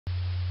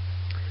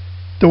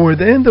Toward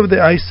the end of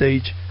the Ice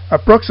Age,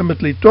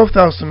 approximately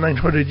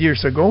 12,900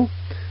 years ago,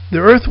 the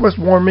Earth was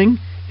warming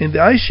and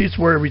the ice sheets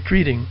were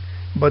retreating,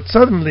 but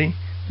suddenly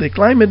the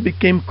climate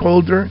became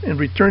colder and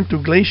returned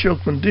to glacial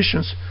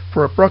conditions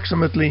for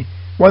approximately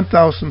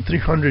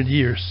 1,300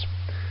 years.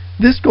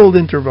 This cold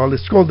interval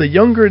is called the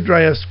Younger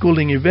Dryas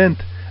cooling event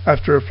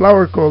after a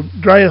flower called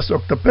Dryas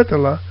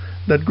octopetala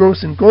that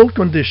grows in cold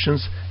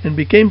conditions and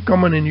became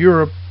common in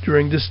Europe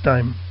during this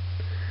time.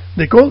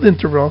 The cold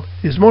interval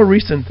is more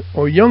recent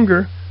or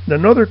younger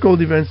than other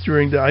cold events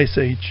during the Ice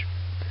Age.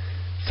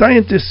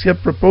 Scientists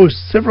have proposed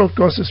several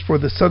causes for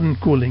the sudden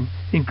cooling,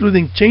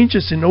 including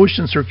changes in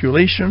ocean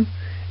circulation,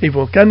 a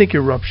volcanic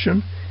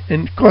eruption,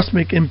 and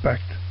cosmic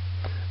impact.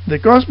 The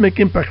cosmic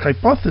impact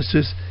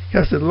hypothesis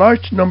has a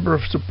large number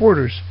of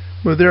supporters,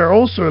 but there are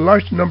also a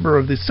large number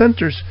of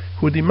dissenters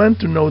who demand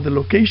to know the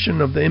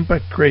location of the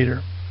impact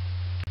crater.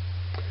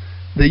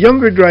 The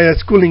Younger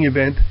Dryas cooling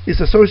event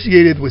is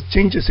associated with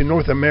changes in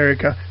North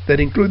America that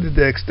included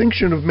the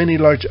extinction of many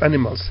large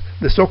animals,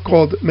 the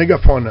so-called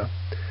megafauna.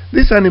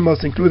 These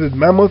animals included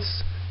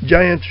mammoths,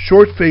 giant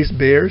short-faced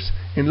bears,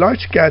 and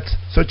large cats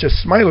such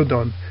as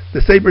Smilodon, the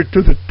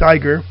saber-toothed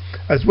tiger,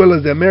 as well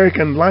as the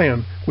American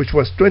lion, which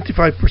was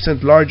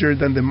 25% larger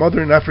than the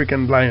modern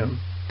African lion.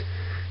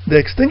 The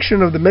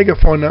extinction of the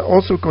megafauna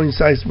also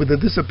coincides with the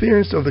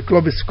disappearance of the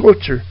Clovis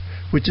culture,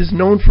 which is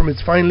known from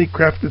its finely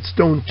crafted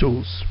stone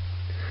tools.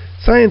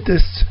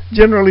 Scientists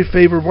generally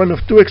favor one of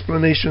two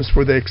explanations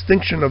for the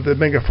extinction of the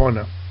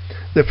megafauna.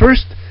 The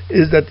first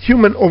is that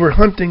human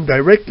overhunting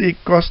directly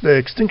caused the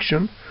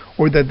extinction,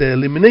 or that the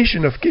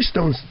elimination of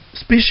keystone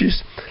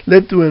species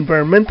led to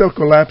environmental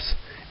collapse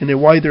and a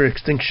wider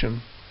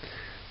extinction.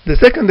 The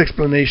second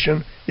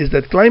explanation is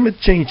that climate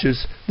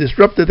changes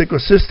disrupted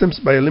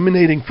ecosystems by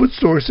eliminating food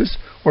sources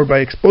or by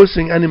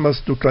exposing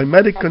animals to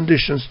climatic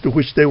conditions to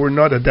which they were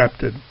not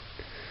adapted.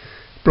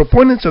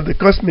 Proponents of the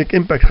cosmic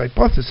impact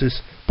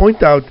hypothesis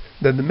point out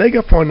that the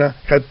megafauna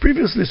had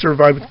previously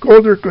survived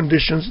colder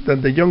conditions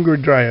than the Younger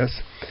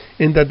Dryas,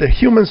 and that the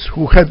humans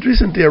who had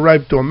recently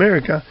arrived to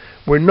America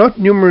were not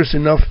numerous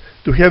enough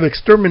to have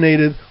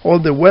exterminated all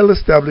the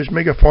well-established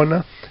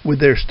megafauna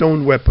with their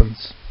stone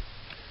weapons.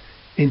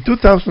 In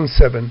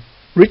 2007,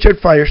 Richard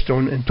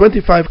Firestone and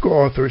 25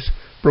 co-authors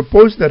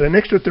proposed that an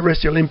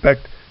extraterrestrial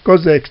impact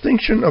caused the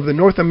extinction of the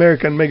North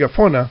American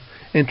megafauna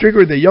and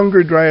triggered the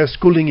Younger Dryas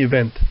cooling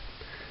event.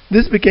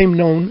 This became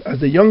known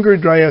as the Younger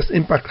Dryas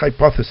impact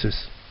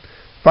hypothesis.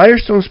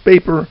 Firestone's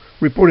paper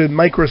reported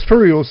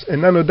microspherules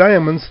and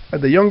nanodiamonds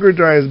at the Younger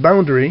Dryas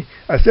boundary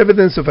as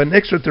evidence of an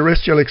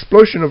extraterrestrial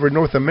explosion over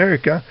North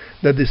America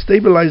that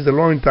destabilized the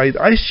Laurentide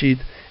ice sheet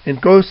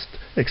and caused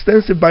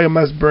extensive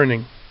biomass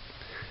burning.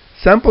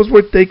 Samples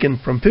were taken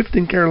from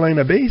 15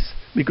 Carolina bays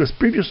because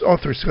previous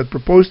authors had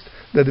proposed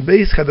that the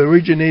bays had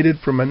originated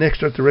from an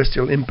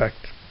extraterrestrial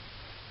impact.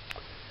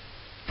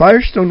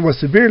 Firestone was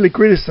severely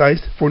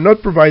criticized for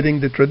not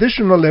providing the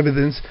traditional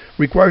evidence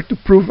required to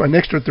prove an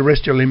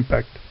extraterrestrial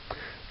impact.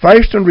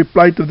 Firestone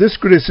replied to this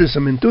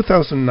criticism in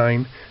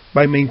 2009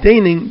 by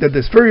maintaining that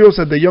the spherules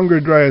at the Younger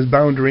Dryas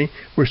boundary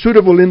were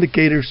suitable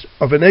indicators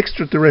of an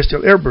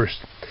extraterrestrial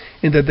airburst,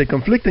 and that the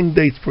conflicting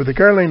dates for the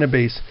Carolina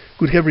bays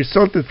could have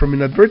resulted from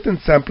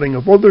inadvertent sampling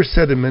of older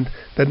sediment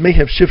that may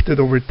have shifted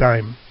over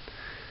time.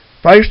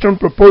 Firestone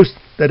proposed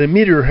that a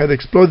meteor had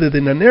exploded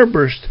in an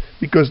airburst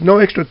because no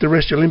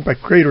extraterrestrial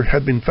impact crater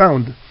had been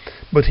found,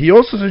 but he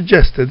also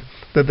suggested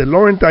that the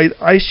Laurentide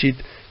ice sheet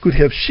could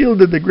have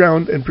shielded the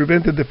ground and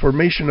prevented the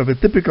formation of a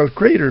typical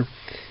crater,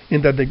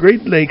 and that the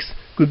Great Lakes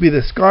could be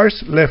the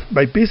scars left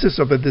by pieces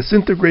of a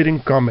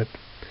disintegrating comet.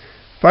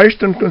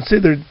 Firestone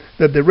considered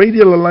that the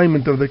radial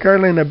alignment of the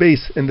Carolina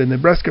bays and the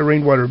Nebraska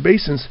rainwater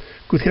basins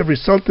could have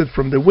resulted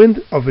from the wind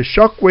of a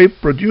shock wave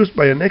produced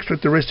by an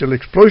extraterrestrial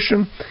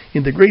explosion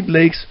in the Great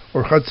Lakes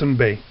or Hudson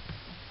Bay.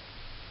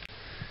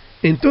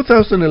 In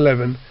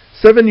 2011,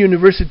 7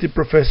 university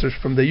professors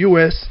from the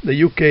US,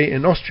 the UK,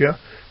 and Austria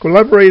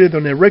collaborated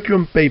on a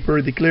requiem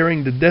paper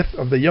declaring the death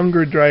of the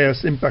Younger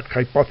Dryas impact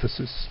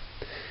hypothesis.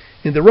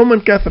 In the Roman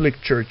Catholic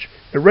Church,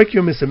 a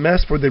requiem is a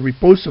mass for the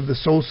repose of the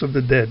souls of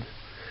the dead.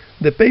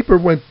 The paper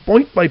went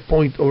point by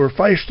point over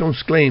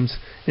Firestone's claims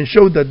and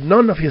showed that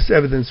none of his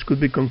evidence could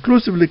be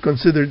conclusively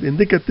considered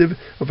indicative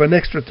of an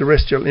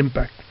extraterrestrial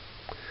impact.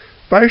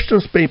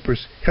 Firestone's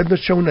papers had not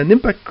shown an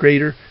impact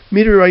crater,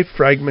 meteorite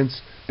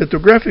fragments,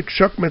 petrographic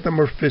shock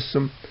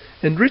metamorphism,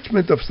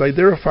 enrichment of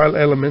siderophile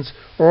elements,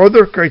 or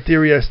other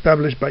criteria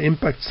established by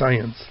impact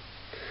science.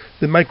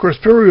 The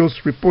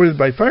microspherules reported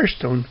by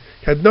Firestone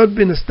had not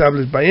been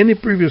established by any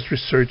previous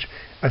research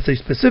as a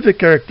specific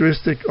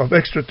characteristic of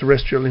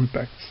extraterrestrial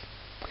impacts.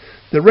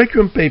 The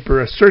Requiem paper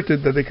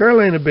asserted that the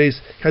Carolina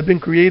bays had been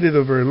created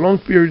over a long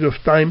period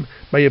of time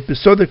by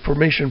episodic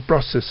formation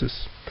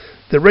processes.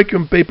 The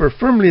Requiem paper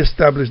firmly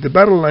established the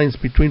battle lines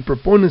between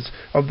proponents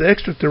of the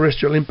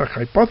extraterrestrial impact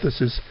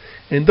hypothesis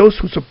and those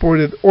who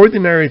supported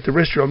ordinary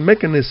terrestrial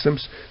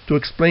mechanisms to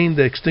explain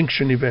the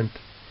extinction event.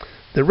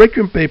 The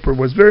Requiem paper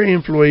was very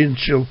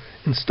influential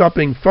in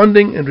stopping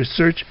funding and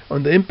research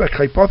on the impact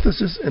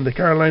hypothesis and the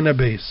Carolina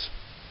bays.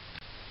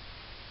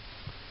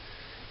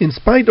 In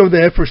spite of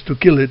the efforts to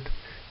kill it,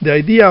 the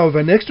idea of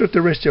an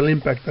extraterrestrial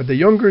impact at the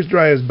Younger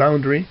Dryas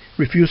boundary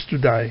refused to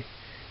die.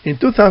 In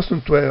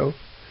 2012,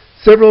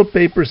 several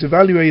papers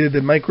evaluated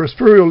the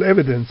microspheral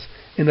evidence,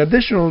 and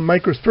additional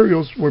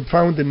microspherules were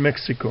found in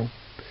Mexico.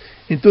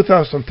 In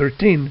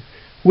 2013,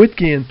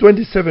 Whitkey and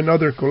 27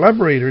 other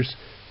collaborators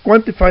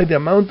quantified the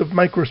amount of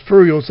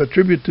microspherules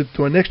attributed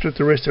to an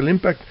extraterrestrial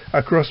impact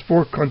across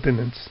 4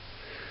 continents.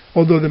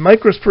 Although the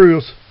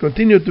microspherules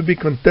continue to be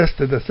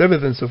contested as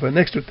evidence of an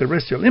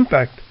extraterrestrial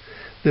impact,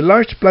 the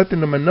large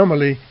platinum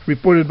anomaly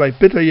reported by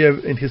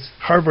Petayev and his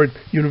Harvard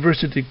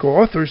University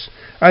co-authors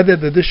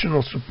added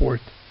additional support.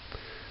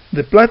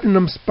 The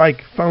platinum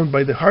spike found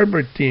by the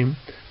Harvard team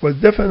was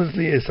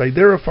definitely a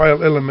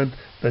siderophile element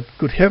that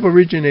could have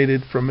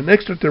originated from an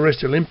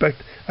extraterrestrial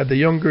impact at the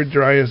Younger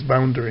Dryas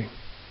boundary.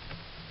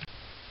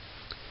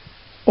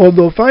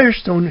 Although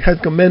Firestone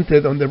had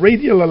commented on the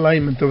radial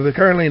alignment of the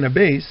Carolina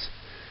Bays,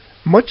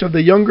 much of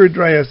the Younger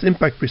Dryas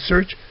impact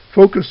research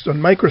focused on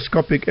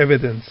microscopic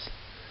evidence.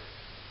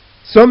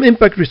 Some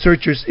impact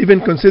researchers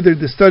even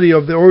considered the study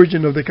of the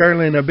origin of the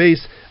Carolina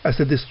Bays as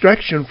a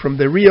distraction from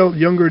the real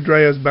Younger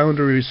Dryas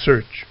boundary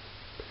research.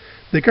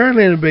 The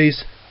Carolina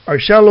Bays are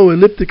shallow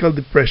elliptical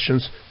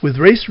depressions with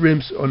raised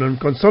rims on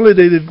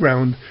unconsolidated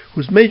ground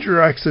whose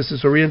major axis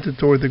is oriented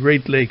toward the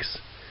Great Lakes.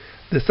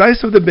 The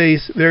size of the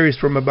bays varies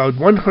from about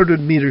 100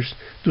 meters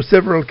to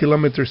several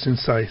kilometers in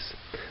size.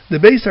 The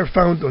bays are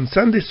found on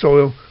sandy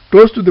soil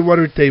close to the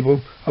water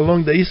table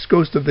along the east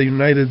coast of the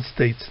United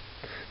States.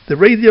 The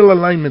radial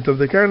alignment of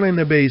the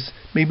Carolina Bays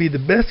may be the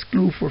best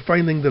clue for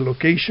finding the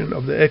location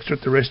of the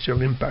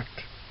extraterrestrial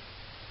impact.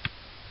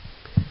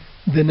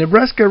 The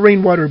Nebraska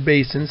rainwater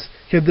basins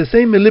have the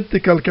same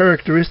elliptical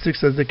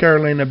characteristics as the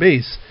Carolina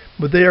Bays,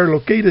 but they are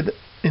located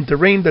in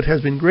terrain that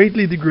has been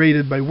greatly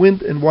degraded by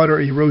wind and water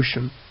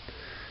erosion.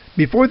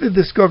 Before the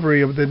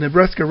discovery of the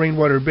Nebraska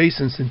rainwater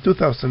basins in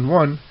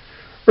 2001,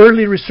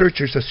 early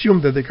researchers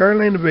assumed that the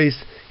Carolina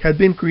Bays had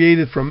been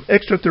created from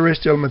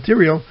extraterrestrial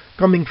material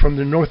coming from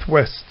the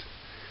northwest.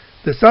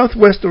 The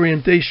southwest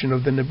orientation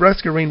of the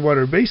Nebraska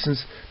rainwater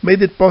basins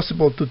made it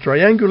possible to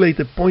triangulate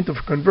a point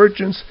of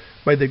convergence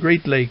by the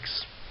Great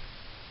Lakes.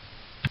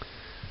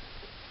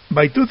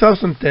 By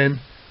 2010,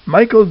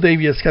 Michael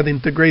Davies had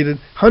integrated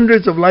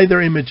hundreds of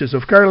LiDAR images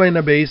of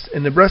Carolina Bays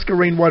and Nebraska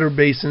rainwater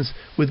basins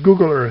with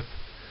Google Earth.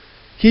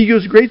 He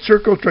used great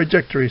circle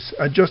trajectories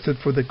adjusted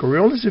for the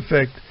Coriolis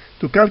effect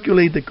to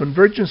calculate the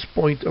convergence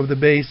point of the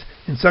bays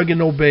in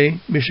Saginaw Bay,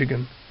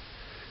 Michigan.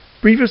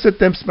 Previous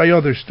attempts by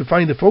others to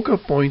find the focal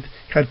point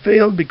had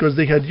failed because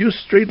they had used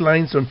straight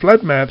lines on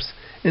flat maps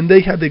and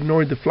they had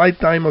ignored the flight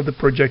time of the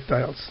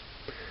projectiles.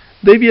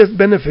 Davies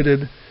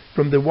benefited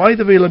from the wide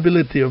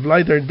availability of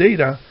LiDAR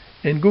data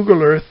and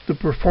Google Earth to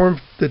perform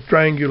the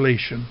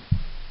triangulation.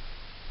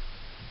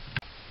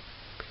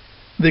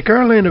 The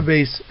Carolina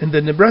Bays and the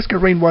Nebraska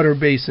rainwater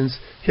basins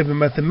have a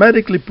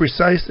mathematically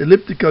precise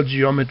elliptical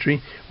geometry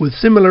with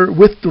similar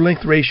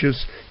width-to-length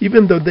ratios,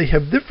 even though they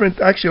have different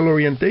axial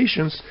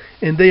orientations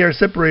and they are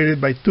separated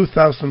by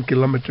 2,000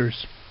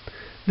 kilometers.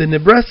 The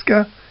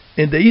Nebraska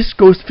and the East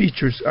Coast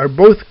features are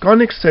both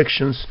conic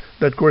sections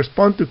that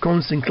correspond to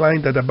cones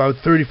inclined at about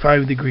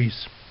 35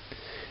 degrees.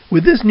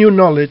 With this new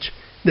knowledge,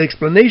 the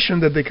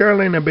explanation that the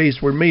Carolina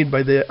Bays were made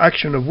by the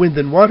action of wind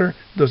and water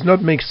does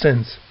not make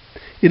sense.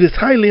 It is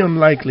highly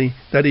unlikely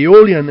that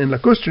aeolian and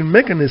lacustrine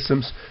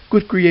mechanisms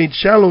could create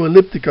shallow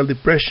elliptical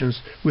depressions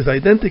with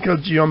identical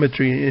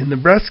geometry in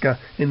Nebraska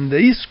and in the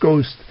East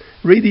Coast,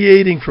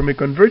 radiating from a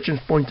convergence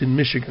point in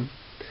Michigan.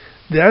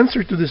 The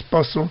answer to this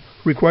puzzle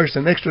requires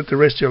an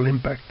extraterrestrial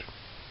impact.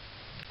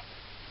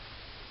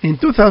 In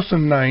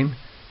 2009,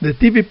 the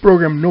TV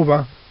program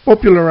NOVA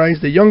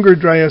popularized the Younger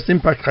Dryas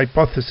impact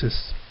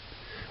hypothesis.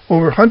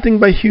 Overhunting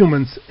by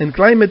humans and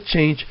climate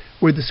change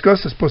were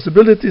discussed as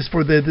possibilities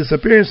for the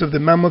disappearance of the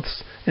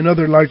mammoths and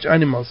other large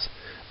animals,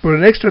 but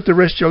an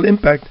extraterrestrial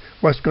impact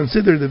was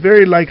considered a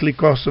very likely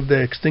cause of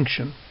the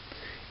extinction.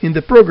 In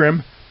the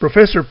program,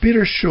 Professor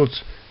Peter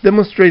Schultz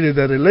demonstrated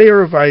that a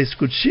layer of ice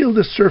could shield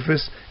the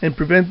surface and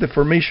prevent the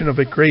formation of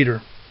a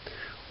crater.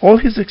 All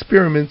his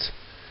experiments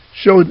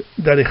showed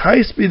that a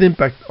high-speed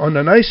impact on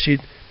an ice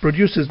sheet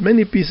produces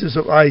many pieces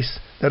of ice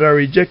that are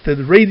ejected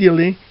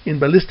radially in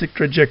ballistic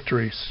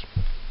trajectories.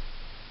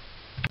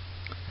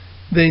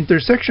 The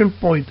intersection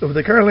point of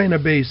the Carolina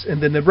Bays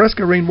and the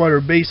Nebraska rainwater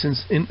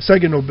basins in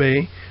Saginaw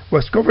Bay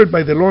was covered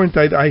by the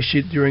Laurentide ice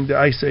sheet during the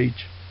Ice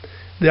Age.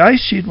 The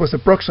ice sheet was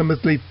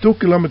approximately 2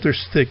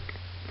 kilometers thick.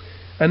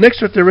 An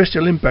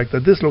extraterrestrial impact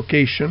at this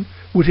location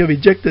would have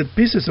ejected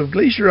pieces of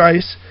glacier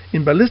ice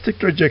in ballistic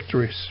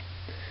trajectories.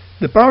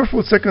 The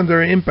powerful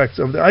secondary impacts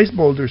of the ice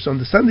boulders on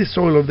the sandy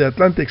soil of the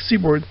Atlantic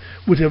seaboard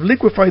would have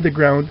liquefied the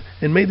ground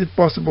and made it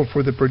possible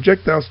for the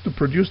projectiles to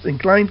produce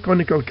inclined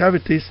conical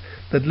cavities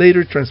that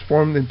later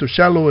transformed into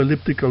shallow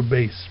elliptical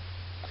bays.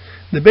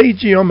 The bay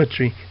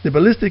geometry, the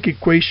ballistic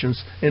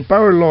equations, and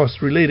power laws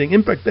relating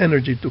impact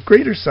energy to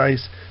crater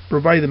size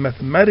provide a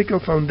mathematical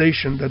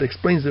foundation that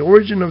explains the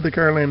origin of the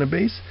Carolina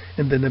Bays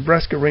and the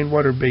Nebraska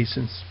rainwater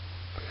basins.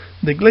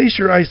 The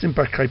glacier ice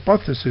impact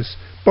hypothesis,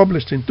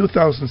 published in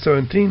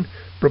 2017,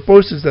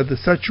 proposes that the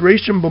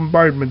saturation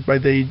bombardment by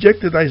the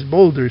ejected ice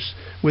boulders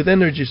with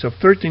energies of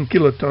 13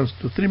 kilotons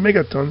to 3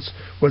 megatons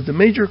was the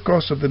major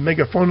cause of the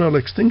megafaunal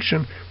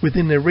extinction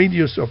within a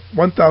radius of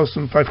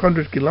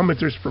 1,500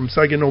 kilometers from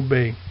Saginaw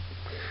Bay.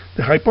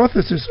 The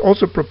hypothesis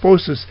also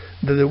proposes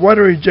that the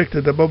water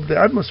ejected above the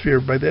atmosphere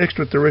by the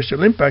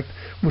extraterrestrial impact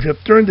would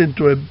have turned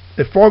into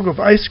a fog of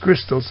ice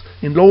crystals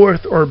in low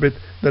Earth orbit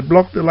that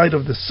blocked the light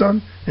of the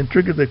sun and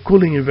triggered a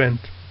cooling event.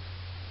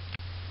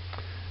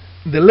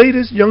 The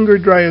latest Younger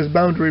Dryas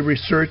boundary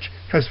research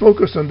has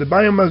focused on the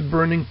biomass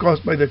burning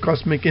caused by the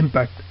cosmic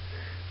impact.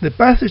 The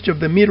passage of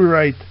the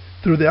meteorite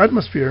through the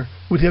atmosphere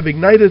would have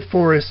ignited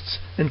forests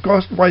and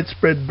caused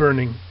widespread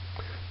burning.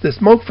 The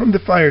smoke from the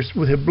fires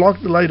would have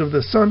blocked the light of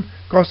the sun,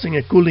 causing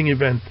a cooling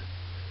event.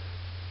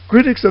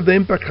 Critics of the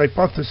impact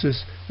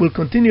hypothesis will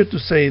continue to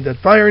say that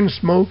fire and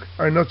smoke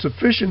are not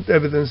sufficient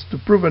evidence to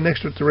prove an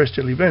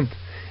extraterrestrial event,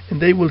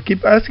 and they will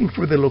keep asking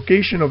for the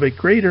location of a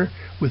crater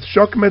with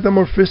shock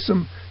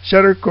metamorphism,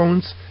 shatter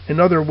cones, and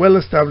other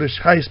well-established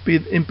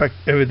high-speed impact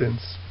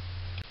evidence.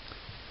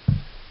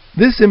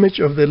 This image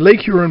of the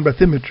Lake Huron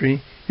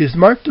bathymetry is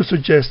marked to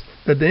suggest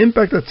that the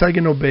impact at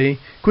Saginaw Bay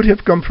could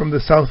have come from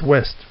the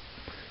southwest.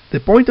 The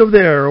point of the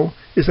arrow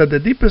is at the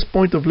deepest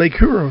point of Lake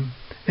Huron,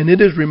 and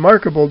it is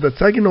remarkable that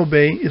Saginaw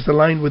Bay is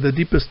aligned with the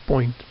deepest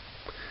point.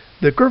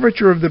 The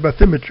curvature of the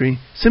bathymetry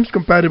seems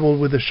compatible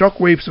with the shock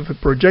waves of a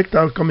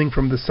projectile coming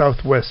from the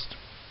southwest.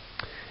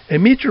 A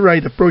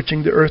meteorite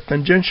approaching the Earth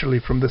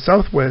tangentially from the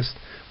southwest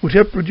would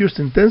have produced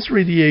intense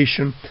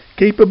radiation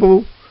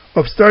capable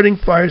of starting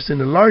fires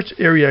in a large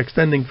area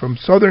extending from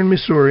southern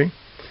Missouri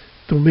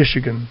to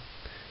Michigan.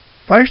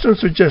 Firestone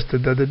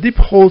suggested that the deep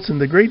holes in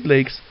the Great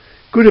Lakes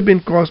could have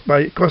been caused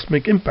by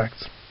cosmic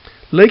impacts.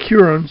 Lake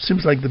Huron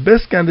seems like the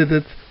best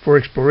candidate for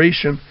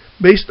exploration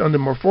based on the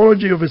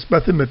morphology of its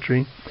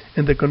bathymetry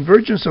and the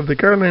convergence of the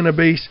Carolina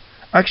Bay's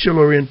axial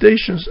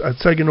orientations at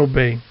Saginaw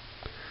Bay.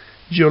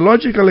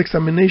 Geological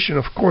examination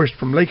of cores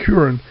from Lake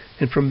Huron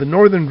and from the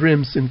northern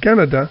rims in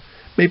Canada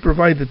may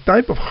provide the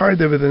type of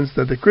hard evidence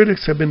that the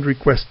critics have been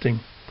requesting.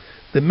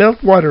 The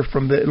meltwater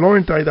from the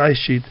Laurentide ice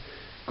sheet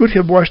could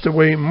have washed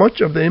away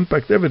much of the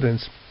impact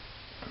evidence,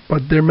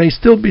 but there may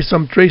still be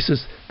some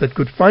traces that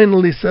could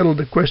finally settle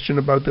the question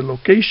about the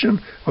location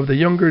of the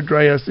Younger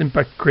Dryas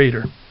impact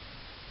crater.